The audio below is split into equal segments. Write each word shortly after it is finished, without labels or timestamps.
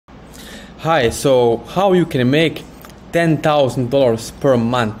Hi, so how you can make $10,000 per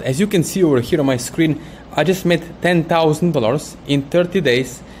month? As you can see over here on my screen, I just made $10,000 in 30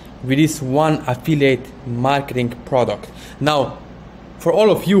 days with this one affiliate marketing product. Now, for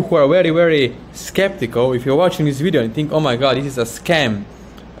all of you who are very skeptical, if you're watching this video and think, oh my god, this is a scam,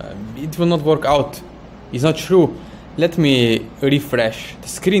 it will not work out, it's not true, let me refresh the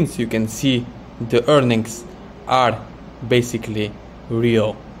screen so you can see the earnings are basically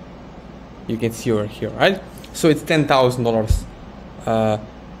real. You can see over here, right? So it's $10,000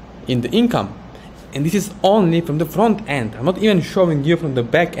 in the income, and this is only from the front end. I'm not even showing you from the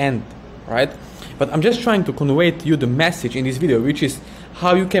back end, right? But I'm just trying to convey to you the message in this video, which is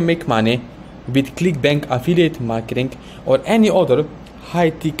how you can make money with Clickbank affiliate marketing or any other high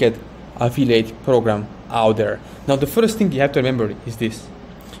ticket affiliate program out there. Now, the first thing you have to remember is this: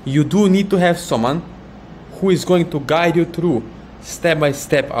 you do need to have someone who is going to guide you through step by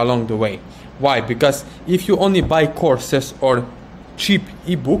step along the way. Why? Because if you only buy courses or cheap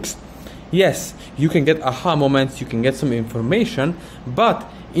ebooks, yes, you can get aha moments, you can get some information, but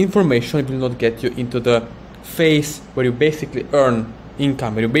information will not get you into the phase where you basically earn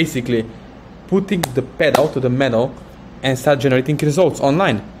income, where you basically putting the pedal to the metal and start generating results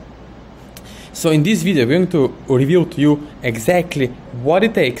online. So in this video, we're going to reveal to you exactly what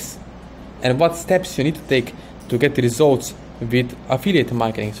it takes and what steps you need to take to get the results with affiliate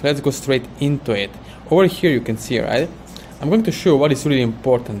marketing. So let's go straight into it. Over here you can see, right, I'm going to show what is really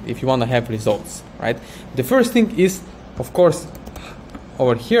important if you want to have results, right? The first thing is, of course,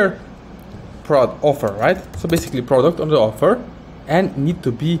 over here, product offer, right? So basically product on the offer, and need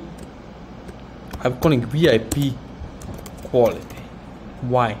to be, I'm calling VIP quality.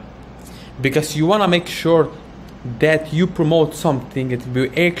 Why? Because you want to make sure that you promote something that will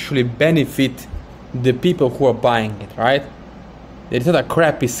actually benefit the people who are buying it, right? It's not a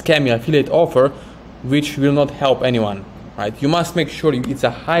crappy scammy affiliate offer which will not help anyone, right? You must make sure it's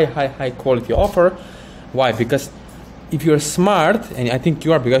a high quality offer. Why? Because if you're smart, and I think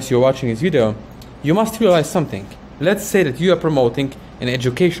you are because you're watching this video, you must realize something. Let's say that you are promoting an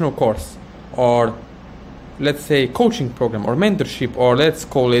educational course, or let's say coaching program or mentorship, or let's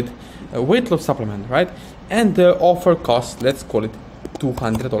call it a weight loss supplement, right? And the offer costs, let's call it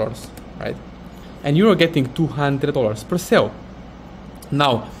 $200, right? And you're getting $200 per sale.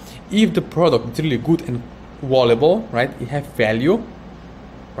 Now, if the product is really good and valuable, right, it have value,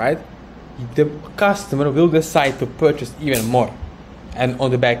 right, the customer will decide to purchase even more, and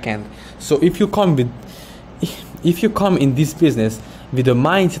on the back end. So if you come in this business with the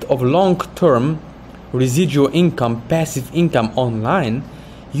mindset of long-term residual income, passive income online,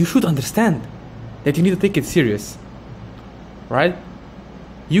 you should understand that you need to take it serious, right?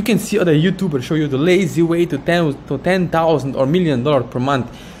 You can see other YouTubers show you the lazy way to $10,000 or $1 million per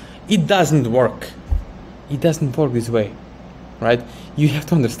month. It doesn't work. It doesn't work this way, right? You have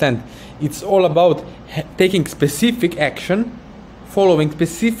to understand, it's all about taking specific action, following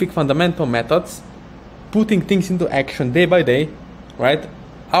specific fundamental methods, putting things into action day by day, right?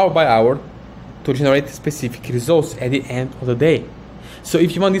 Hour by hour, to generate specific results at the end of the day. So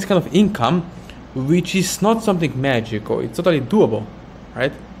if you want this kind of income, which is not something magical, it's totally doable,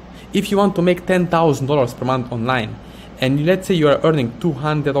 right? If you want to make $10,000 per month online, and let's say you are earning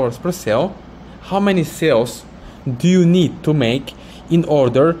 $200 per sale, how many sales do you need to make in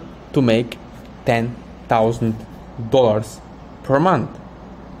order to make $10,000 per month?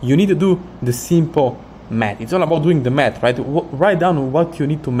 You need to do the simple math. It's all about doing the math, right? Write down what you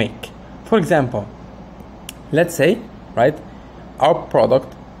need to make. For example, let's say, right, our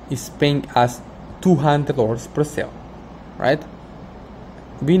product is paying us $200 per sale, right?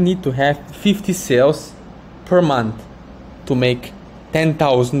 We need to have 50 sales per month to make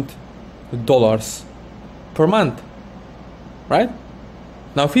 $10,000 per month, right?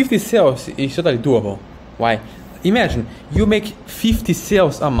 Now 50 sales is totally doable. Why? Imagine you make 50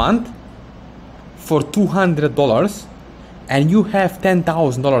 sales a month for $200 and you have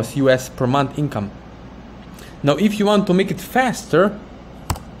 $10,000 US per month income. Now if you want to make it faster,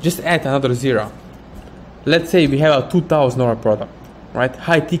 just add another zero. Let's say we have a $2,000 product, right?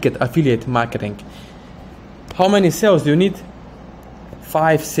 High ticket affiliate marketing. How many sales do you need?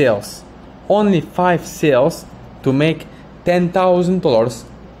 5 sales. Only 5 sales to make $10,000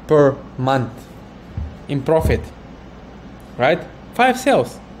 per month in profit, right? 5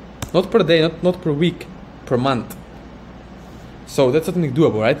 sales, not per day, not per week, per month. So that's something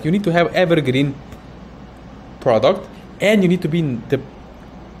doable, right? You need to have evergreen product, and you need to be in the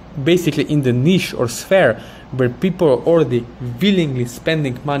basically in the niche or sphere where people are already willingly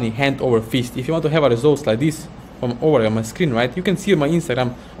spending money hand over fist. If you want to have a results like this, from over on my screen, right? You can see on my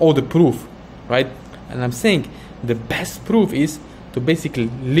Instagram all the proof, right? And I'm saying the best proof is to basically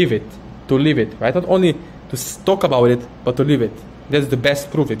live it, right? Not only to talk about it, but to live it. That's the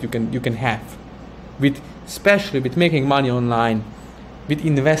best proof that you can have, especially with making money online, with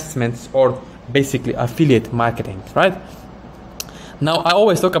investments or basically affiliate marketing, right? Now I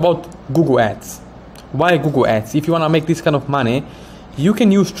always talk about Google Ads. Why Google Ads? If you want to make this kind of money, you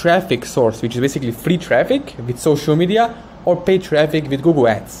can use traffic source, which is basically free traffic with social media, or paid traffic with Google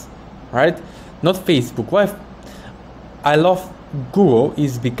Ads, right? Not Facebook. Why I love Google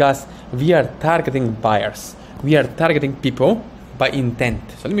is because we are targeting buyers. We are targeting people by intent.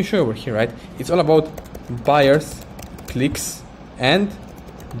 So let me show you over here, right? It's all about buyers, clicks, and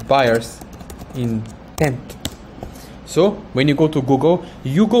buyers intent. So when you go to Google,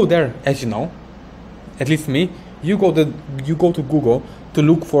 you go there, as you know, at least me, you go to Google to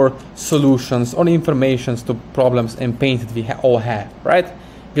look for solutions or informations to problems and pains that we all have, right?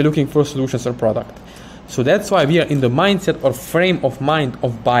 We're looking for solutions or product. So that's why we are in the mindset or frame of mind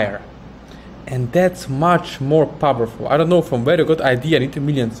of buyer. And that's much more powerful. I don't know from where you got idea, you need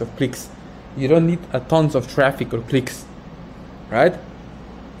millions of clicks. You don't need a tons of traffic or clicks, right?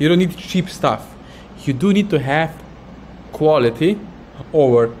 You don't need cheap stuff. You do need to have quality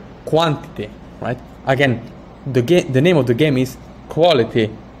over quantity, right? Again, the name of the game is quality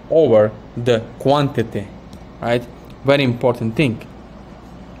over the quantity, right? Very important thing.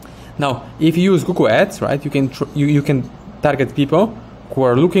 Now, if you use Google Ads, right, you can target people who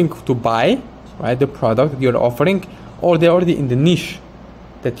are looking to buy, right, the product that you're offering, or they're already in the niche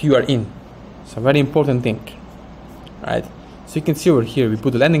that you are in. So very important thing, right? So you can see over here, we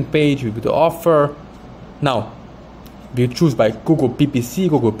put the landing page, we put the offer. Now, we choose by Google PPC,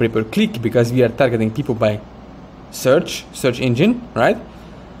 Google pay-per-click, because we are targeting people by search engine, right?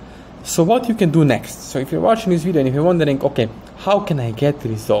 So what you can do next? So if you're watching this video and if you're wondering, okay, how can I get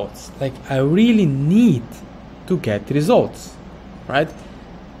results? Like, I really need to get results, right?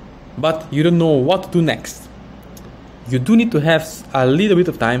 But you don't know what to do next. You do need to have a little bit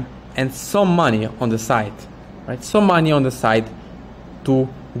of time and some money on the side, right? Some money on the side to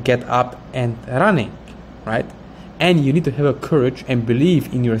get up and running, right? And you need to have a courage and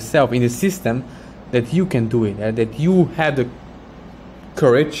believe in yourself, in the system, that you can do it, right? That you have the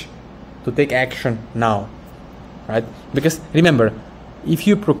courage to take action now, right? Because remember, if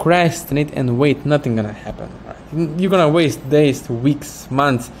you procrastinate and wait, nothing gonna happen, right? You're gonna waste days, weeks,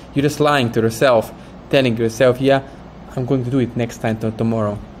 months. You're just lying to yourself, telling yourself, yeah, I'm going to do it next time,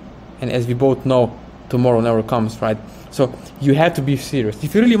 tomorrow. And as we both know, tomorrow never comes, right? So you have to be serious.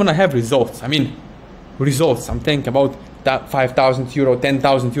 If you really wanna have results, I mean, results, I'm thinking about that 5,000 euro,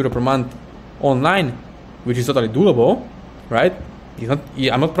 10,000 euro per month online, which is totally doable, right?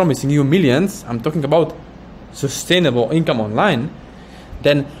 I'm not promising you millions. I'm talking about sustainable income online.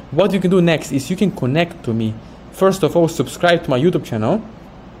 Then what you can do next is you can connect to me. First of all, subscribe to my YouTube channel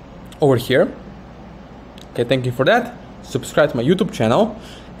over here. Okay, thank you for that. Subscribe to my YouTube channel,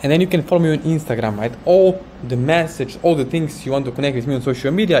 and then you can follow me on Instagram, right? All the message, all the things you want to connect with me on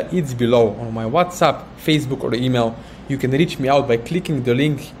social media, it's below on my WhatsApp, Facebook, or email. You can reach me out by clicking the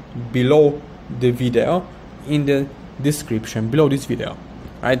link below the video in the description below this video,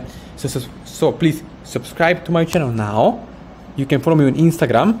 right? So please subscribe to my channel now. You can follow me on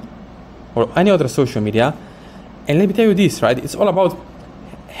Instagram or any other social media, and let me tell you this, right? It's all about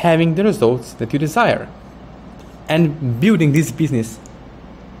having the results that you desire and building this business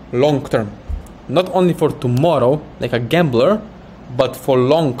long term, not only for tomorrow like a gambler, but for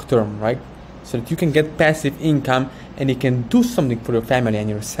long term, right? So that you can get passive income and you can do something for your family and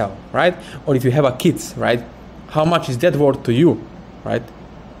yourself, right? Or if you have a kids, right? How much is that worth to you, right?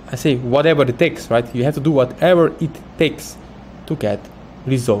 I say whatever it takes, right? You have to do whatever it takes to get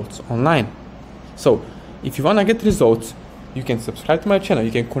results online. So if you want to get results, you can subscribe to my channel.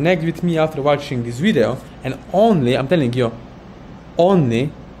 You can connect with me after watching this video, and only, I'm telling you,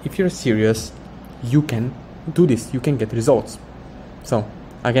 only if you're serious, you can do this. You can get results. So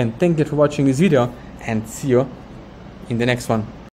again, thank you for watching this video, and see you in the next one.